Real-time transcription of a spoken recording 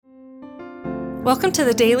Welcome to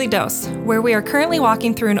the Daily Dose, where we are currently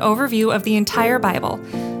walking through an overview of the entire Bible.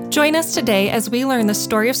 Join us today as we learn the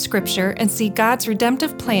story of Scripture and see God's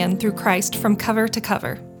redemptive plan through Christ from cover to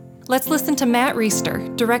cover. Let's listen to Matt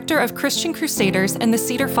Reisetter, Director of Christian Crusaders and the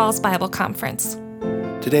Cedar Falls Bible Conference.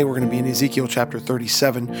 Today we're going to be in Ezekiel chapter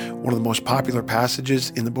 37, one of the most popular passages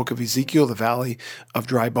in the book of Ezekiel, the Valley of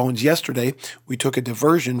Dry Bones. Yesterday, we took a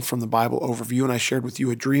diversion from the Bible overview, and I shared with you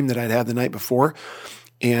a dream that I'd had the night before,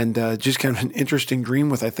 and just kind of an interesting dream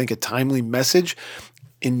with, I think, a timely message.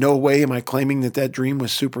 In no way am I claiming that that dream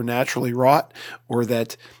was supernaturally wrought or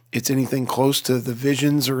that it's anything close to the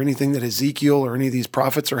visions or anything that Ezekiel or any of these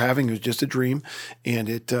prophets are having. It was just a dream, and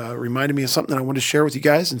it reminded me of something that I wanted to share with you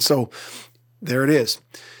guys, and so there it is.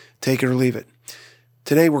 Take it or leave it.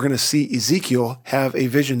 Today we're going to see Ezekiel have a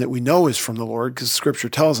vision that we know is from the Lord because Scripture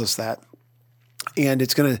tells us that. And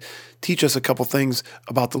it's going to teach us a couple things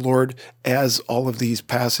about the Lord as all of these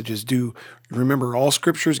passages do. Remember, all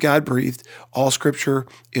Scripture is God-breathed. All Scripture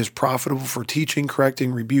is profitable for teaching,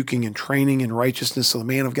 correcting, rebuking, and training in righteousness, so the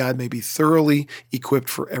man of God may be thoroughly equipped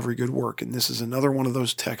for every good work. And this is another one of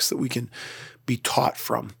those texts that we can be taught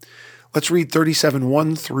from. Let's read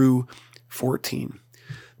 37:1 through 14.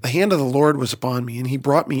 The hand of the Lord was upon me, and he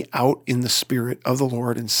brought me out in the spirit of the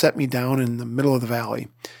Lord and set me down in the middle of the valley.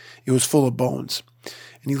 It was full of bones.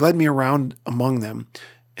 And he led me around among them,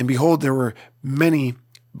 and behold, there were many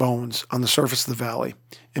bones on the surface of the valley,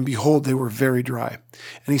 and behold, they were very dry.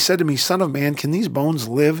 And he said to me, Son of man, can these bones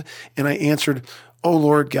live? And I answered, O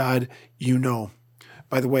Lord God, you know.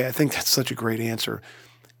 By the way, I think that's such a great answer.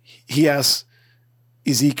 He asks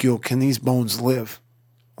Ezekiel, can these bones live?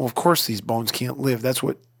 Well, of course these bones can't live. That's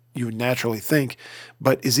what you would naturally think.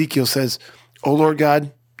 But Ezekiel says, "Oh, Lord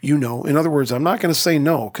God, you know." In other words, I'm not going to say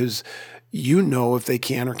no because you know if they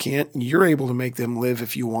can or can't. And you're able to make them live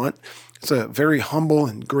if you want. It's a very humble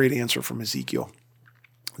and great answer from Ezekiel.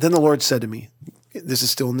 Then the Lord said to me, this is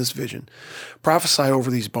still in this vision, prophesy over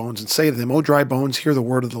these bones and say to them, O dry bones, hear the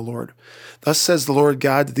word of the Lord. Thus says the Lord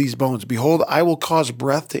God to these bones, behold, I will cause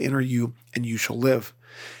breath to enter you, and you shall live.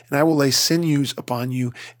 And I will lay sinews upon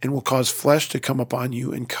you, and will cause flesh to come upon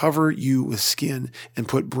you, and cover you with skin, and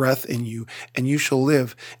put breath in you, and you shall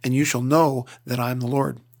live, and you shall know that I am the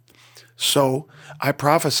Lord. So I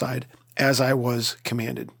prophesied as I was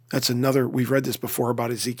commanded. That's another, we've read this before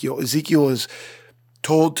about Ezekiel. Ezekiel is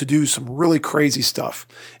told to do some really crazy stuff,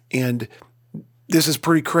 and this is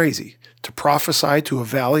pretty crazy. To prophesy to a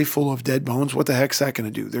valley full of dead bones, what the heck's that going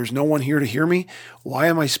to do? There's no one here to hear me. Why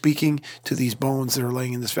am I speaking to these bones that are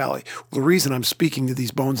laying in this valley? Well, the reason I'm speaking to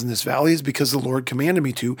these bones in this valley is because the Lord commanded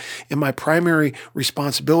me to, and my primary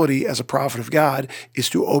responsibility as a prophet of God is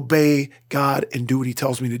to obey God and do what he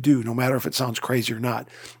tells me to do, no matter if it sounds crazy or not.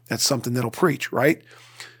 That's something that'll preach, right?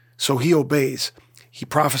 So he obeys. He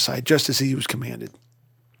prophesied just as he was commanded.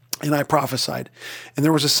 And I prophesied, and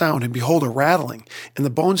there was a sound, and behold, a rattling, and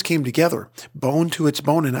the bones came together, bone to its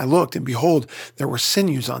bone, and I looked, and behold, there were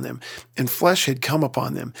sinews on them, and flesh had come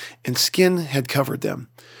upon them, and skin had covered them,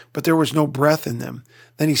 but there was no breath in them.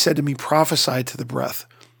 Then he said to me, prophesy to the breath.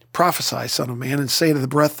 Prophesy, son of man, and say to the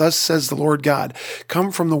breath, thus says the Lord God,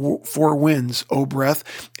 come from the four winds, O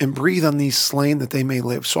breath, and breathe on these slain that they may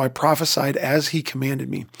live. So I prophesied as he commanded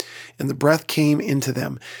me, and the breath came into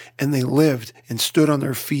them, and they lived and stood on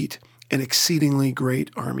their feet, an exceedingly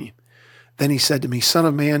great army. Then he said to me, son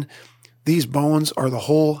of man, these bones are the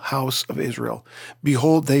whole house of Israel.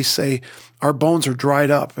 Behold, they say, our bones are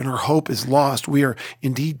dried up, and our hope is lost. We are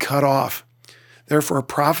indeed cut off. Therefore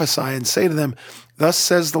prophesy and say to them, thus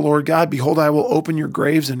says the Lord God, behold, I will open your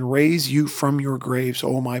graves and raise you from your graves,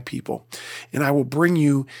 O my people, and I will bring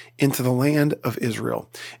you into the land of Israel.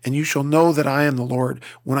 And you shall know that I am the Lord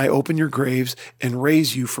when I open your graves and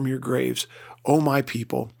raise you from your graves, O my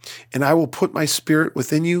people. And I will put my spirit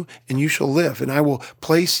within you, and you shall live, and I will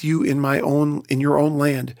place you in your own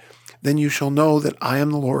land. Then you shall know that I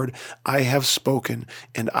am the Lord. I have spoken,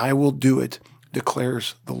 and I will do it,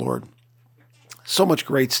 declares the Lord. So much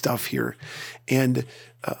great stuff here. And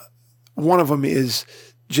one of them is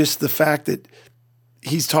just the fact that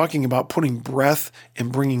he's talking about putting breath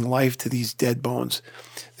and bringing life to these dead bones.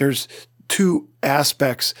 There's two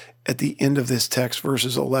aspects at the end of this text,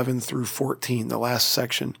 verses 11 through 14, the last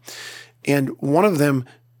section. And one of them,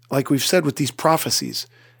 like we've said with these prophecies,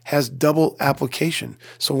 has double application.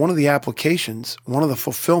 So one of the applications, one of the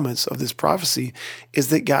fulfillments of this prophecy is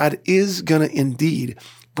that God is going to indeed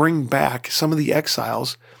bring back some of the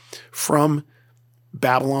exiles from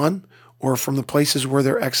Babylon or from the places where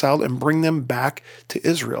they're exiled and bring them back to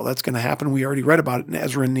Israel. That's going to happen. We already read about it in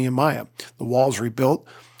Ezra and Nehemiah. The wall's rebuilt,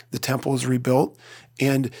 the temple is rebuilt,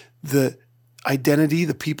 and the identity,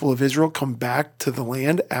 the people of Israel, come back to the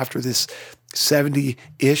land after this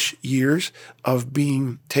 70-ish years of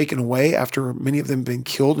being taken away, after many of them been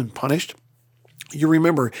killed and punished. You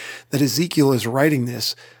remember that Ezekiel is writing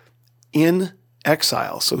this in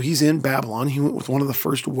exile. So he's in Babylon. He went with one of the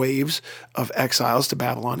first waves of exiles to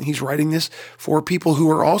Babylon. He's writing this for people who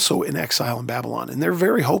are also in exile in Babylon, and they're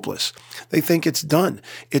very hopeless. They think it's done.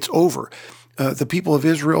 It's over. The people of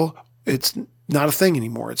Israel, it's not a thing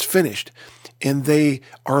anymore. It's finished. And they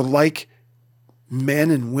are like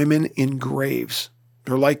men and women in graves.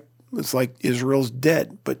 It's like Israel's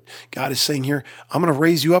dead. But God is saying here, I'm going to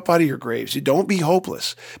raise you up out of your graves. You don't be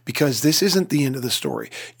hopeless, because this isn't the end of the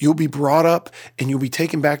story. You'll be brought up and you'll be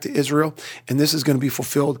taken back to Israel. And this is going to be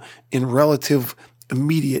fulfilled in relative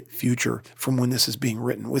immediate future from when this is being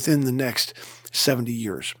written, within the next 70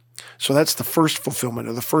 years. So that's the first fulfillment,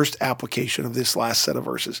 or the first application of this last set of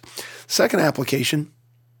verses. Second application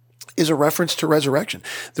is a reference to resurrection.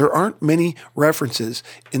 There aren't many references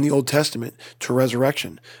in the Old Testament to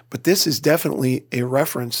resurrection, but this is definitely a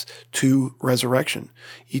reference to resurrection.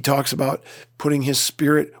 He talks about putting his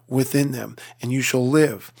spirit within them, and you shall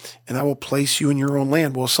live, and I will place you in your own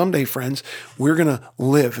land. Well, someday, friends, we're going to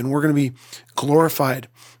live, and we're going to be glorified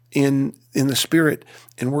in the spirit,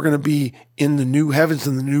 and we're going to be in the new heavens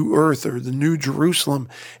and the new earth, or the new Jerusalem.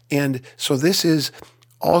 And so this is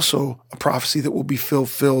also a prophecy that will be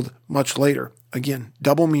fulfilled much later. Again,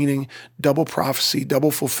 double meaning, double prophecy,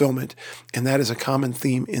 double fulfillment, and that is a common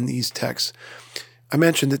theme in these texts. I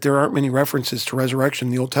mentioned that there aren't many references to resurrection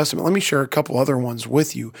in the Old Testament. Let me share a couple other ones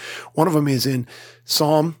with you. One of them is in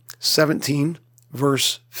Psalm 17,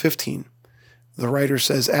 verse 15. The writer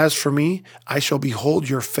says, "As for me, I shall behold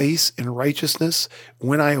your face in righteousness.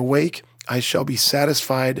 When I awake, I shall be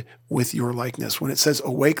satisfied with your likeness." When it says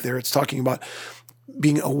awake there, it's talking about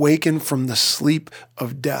being awakened from the sleep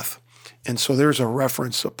of death. And so there's a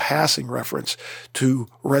reference, a passing reference to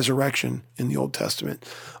resurrection in the Old Testament.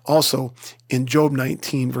 Also, in Job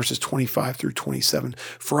 19, verses 25 through 27,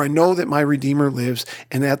 "For I know that my Redeemer lives,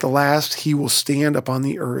 and at the last he will stand upon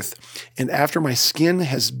the earth. And after my skin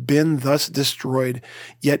has been thus destroyed,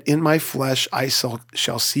 yet in my flesh I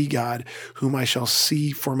shall see God, whom I shall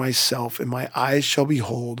see for myself, and my eyes shall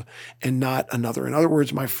behold, and not another." In other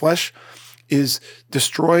words, my flesh is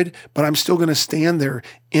destroyed, but I'm still going to stand there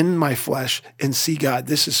in my flesh and see God.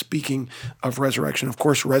 This is speaking of resurrection. Of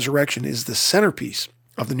course, resurrection is the centerpiece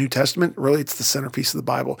of the New Testament. Really, it's the centerpiece of the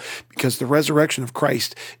Bible, because the resurrection of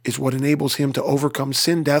Christ is what enables him to overcome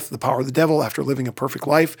sin, death, the power of the devil, after living a perfect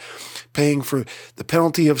life, paying for the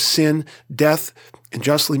penalty of sin, death, and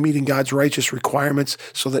justly meeting God's righteous requirements,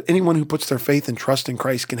 so that anyone who puts their faith and trust in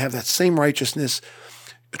Christ can have that same righteousness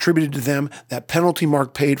attributed to them, that penalty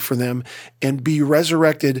mark paid for them, and be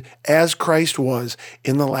resurrected as Christ was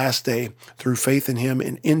in the last day through faith in him,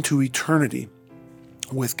 and into eternity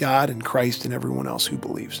with God and Christ and everyone else who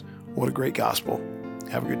believes. What a great gospel.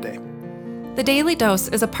 Have a good day. The Daily Dose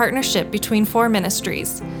is a partnership between 4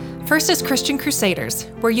 ministries. First is Christian Crusaders,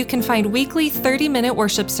 where you can find weekly 30-minute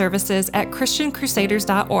worship services at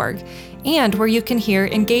christiancrusaders.org, and where you can hear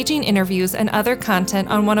engaging interviews and other content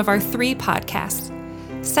on one of our 3 podcasts.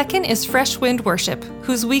 Second is Fresh Wind Worship,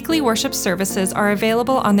 whose weekly worship services are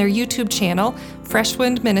available on their YouTube channel, Fresh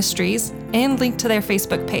Wind Ministries, and linked to their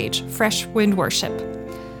Facebook page, Fresh Wind Worship.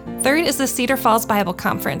 Third is the Cedar Falls Bible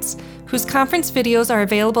Conference, whose conference videos are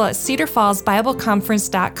available at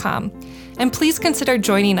cedarfallsbibleconference.com. And please consider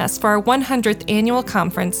joining us for our 100th annual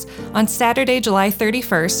conference on Saturday, July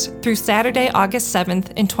 31st through Saturday, August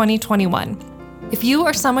 7th in 2021. If you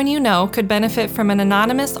or someone you know could benefit from an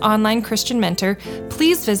anonymous online Christian mentor,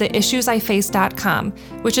 please visit issuesiface.com,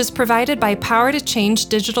 which is provided by Power to Change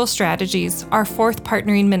Digital Strategies, our 4th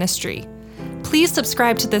partnering ministry. Please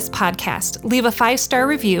subscribe to this podcast, leave a 5-star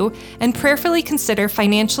review, and prayerfully consider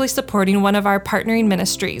financially supporting one of our partnering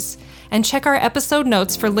ministries. And check our episode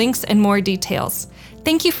notes for links and more details.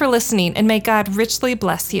 Thank you for listening, and may God richly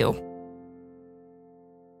bless you.